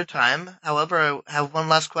out of time. However, I have one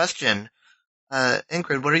last question.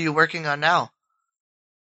 Ingrid, what are you working on now?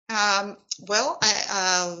 Well,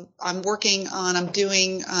 I'm doing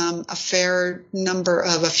a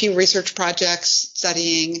few research projects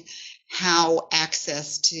studying how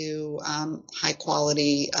access to high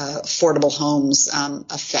quality, affordable homes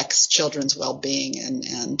affects children's well-being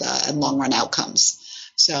and long run outcomes.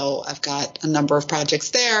 So I've got a number of projects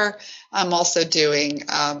there. I'm also doing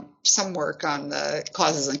some work on the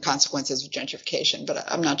causes and consequences of gentrification,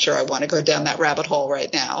 but I'm not sure I want to go down that rabbit hole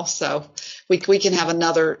right now. So we can have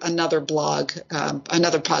another blog,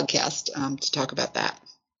 another podcast to talk about that.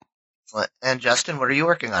 And Justin, what are you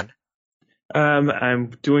working on? I'm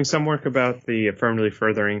doing some work about the affirmatively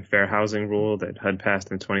furthering fair housing rule that HUD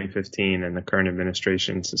passed in 2015 and the current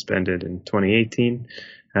administration suspended in 2018.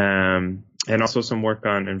 And also some work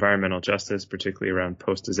on environmental justice, particularly around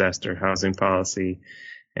post-disaster housing policy,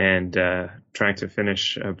 and trying to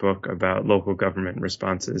finish a book about local government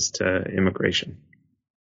responses to immigration.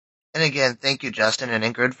 And again, thank you, Justin and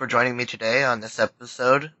Ingrid, for joining me today on this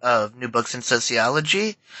episode of New Books in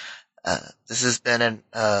Sociology. This has been an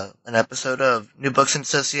episode of New Books in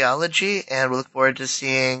Sociology, and we look forward to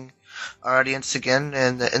seeing our audience again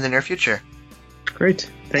in the near future. Great.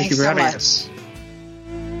 Thank you for having us.